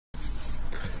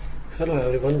Hello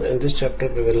everyone, in this chapter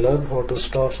we will learn how to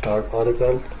start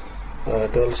oracle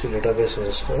 12c database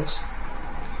instance,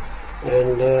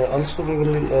 and also we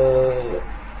will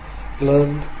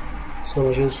learn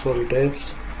some useful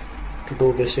tips to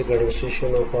do basic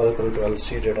administration of oracle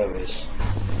 12c database.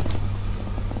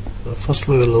 First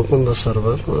we will open the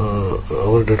server,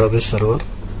 our database server,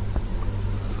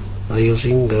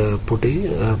 using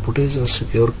PuTTY. PuTTY is a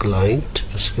secure client,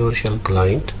 a secure shell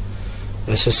client,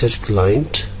 SSH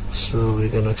client. So we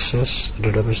can access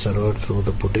database server through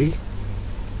the PuTTY.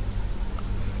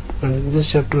 And in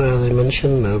this chapter, as I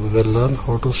mentioned, we will learn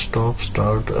how to start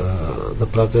the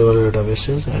pluggable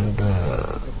databases and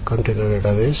container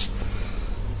database.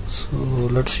 So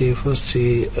let's see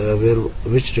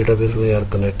which database we are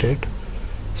connected.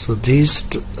 So these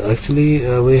actually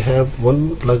we have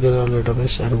one pluggable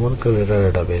database and one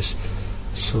container database.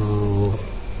 So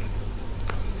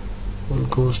we'll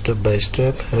go step by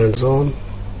step, hands-on.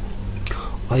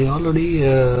 I already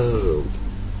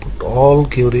put all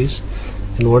queries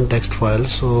in one text file,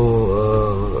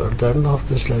 so at the end of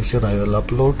this lecture I will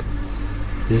upload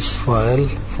this file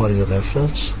for your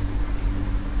reference.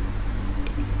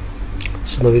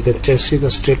 So now we can see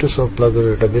the status of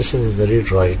plugin database is the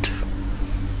read write,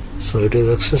 so it is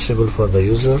accessible for the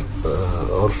user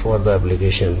or for the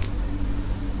application.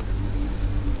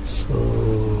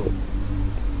 So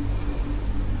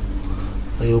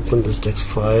I open this text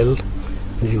file.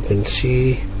 You can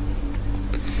see,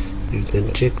 you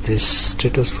can check this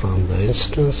status from the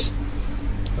instance,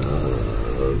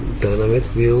 dynamic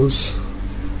views,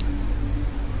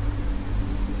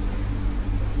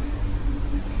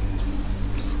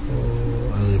 so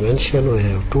as I mentioned, we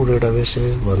have two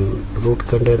databases, one root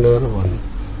container, one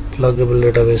pluggable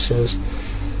databases,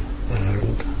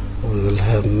 and we will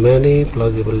have many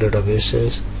pluggable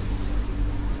databases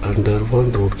under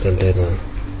one root container.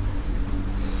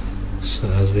 So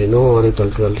as we know, Oracle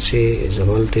 12c is a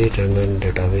multi-tenant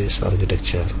database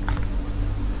architecture.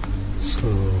 So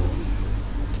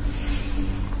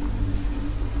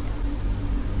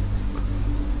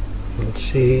let's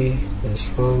see this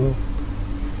one.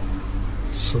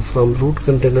 So from root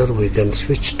container we can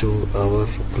switch to our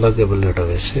pluggable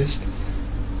databases.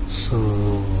 So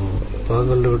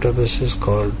pluggable databases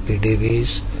called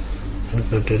PDBs and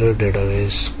container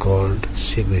database called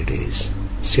CDBs.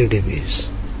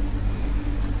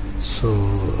 So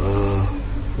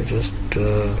we just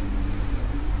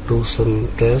do some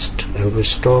test and we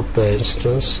stop the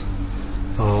instance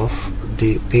of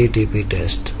the PDB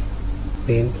test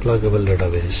in pluggable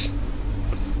database.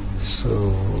 So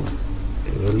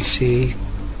you will see,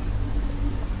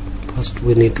 first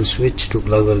we need to switch to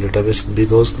pluggable database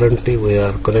because currently we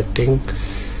are connected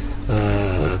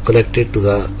to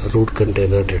the root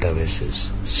container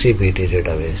databases, CBD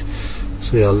database.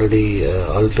 So we already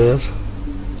alter.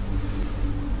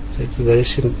 It's very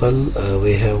simple.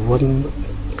 We have one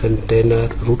container,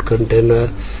 root container.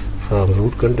 From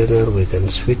root container we can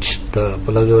switch the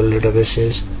pluggable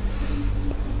databases.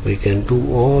 We can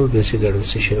do all basic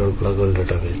administration on pluggable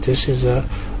database. This is a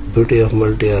beauty of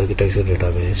multi-architecture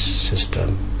database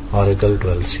system, Oracle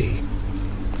 12c.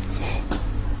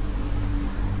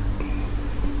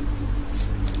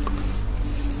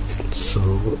 So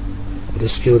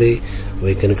this query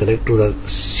we can connect to the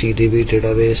CDB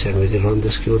database and we can run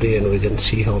this query and we can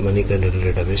see how many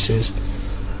container databases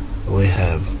we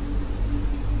have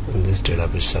in this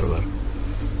database server.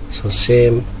 So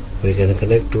same, we can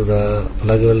connect to the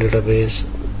pluggable database,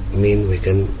 mean we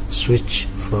can switch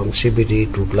from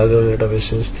CBD to pluggable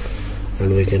databases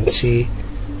and we can see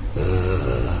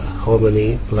how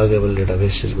many pluggable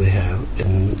databases we have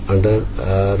under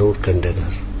root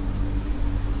container.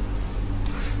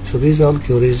 So these all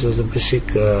queries as a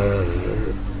basic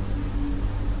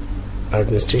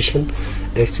administration.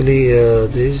 Actually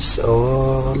this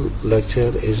all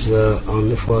lecture is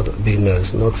only for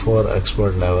beginners, not for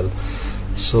expert level.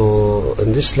 So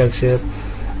in this lecture,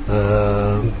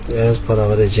 as per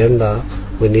our agenda,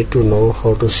 we need to know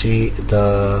how to see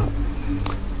the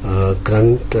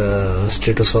current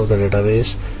status of the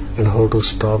database and how to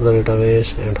stop the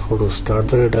database and how to start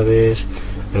the database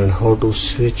and how to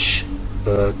switch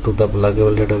to the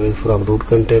pluggable database from root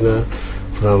container,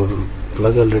 from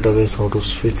pluggable database how to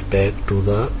switch back to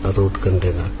the root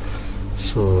container.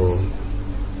 So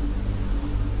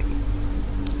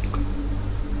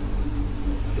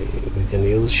we can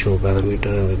use show parameter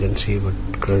and we can see, but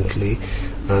currently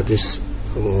this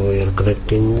we are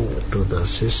connecting to the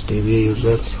sysdb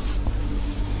users.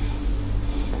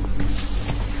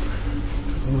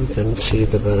 We can see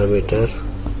the parameter.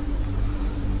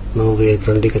 Now we are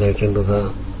currently connecting to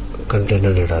the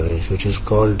container database, which is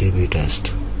called db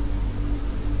test.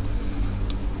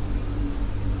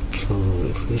 So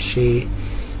if we see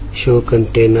show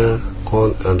container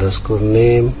con underscore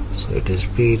name, so it is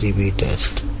pdb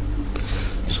test.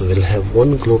 So we'll have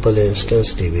one global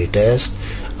instance db test.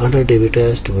 Under db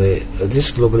test,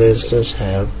 this global instance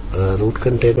have a root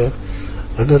container.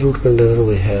 Under root container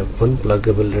we have one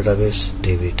pluggable database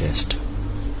db test.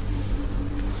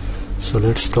 So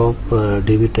let's stop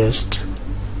db test.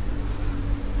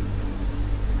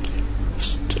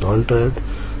 Altered.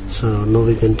 So now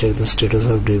we can check the status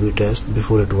of db test.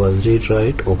 Before it was read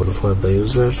write, open for the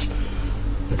users,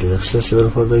 it is accessible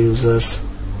for the users.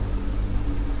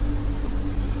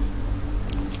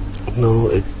 Now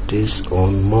it is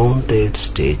on mounted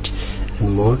stage.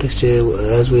 In mounted stage,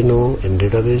 as we know, in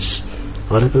database,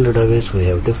 Oracle database, we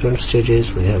have different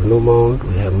stages. We have no mount,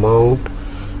 we have mount,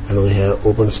 and we have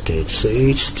open stage. So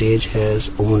each stage has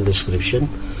own description.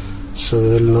 So we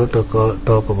will not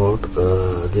talk about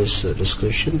this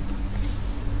description.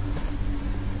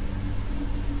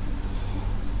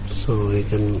 So we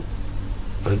can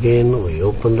again we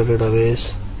open the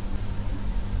database.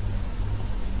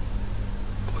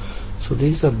 So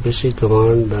these are basic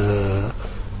command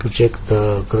to check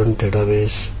the current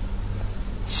database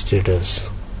status,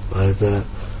 either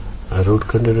a root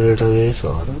container database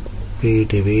or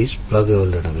PDBs,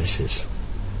 pluggable databases.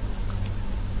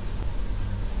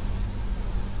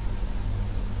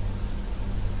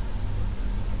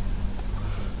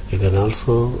 You can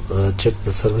also check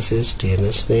the services,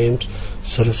 DNS names,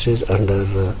 services under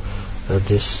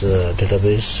this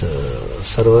database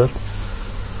server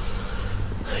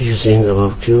using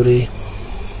above query.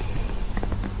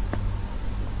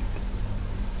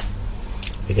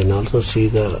 We can also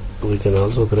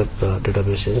grab the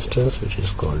database instance, which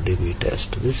is called db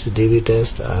test. This is db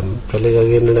test. I am telling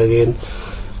again and again,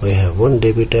 we have one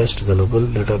db test global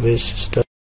database system.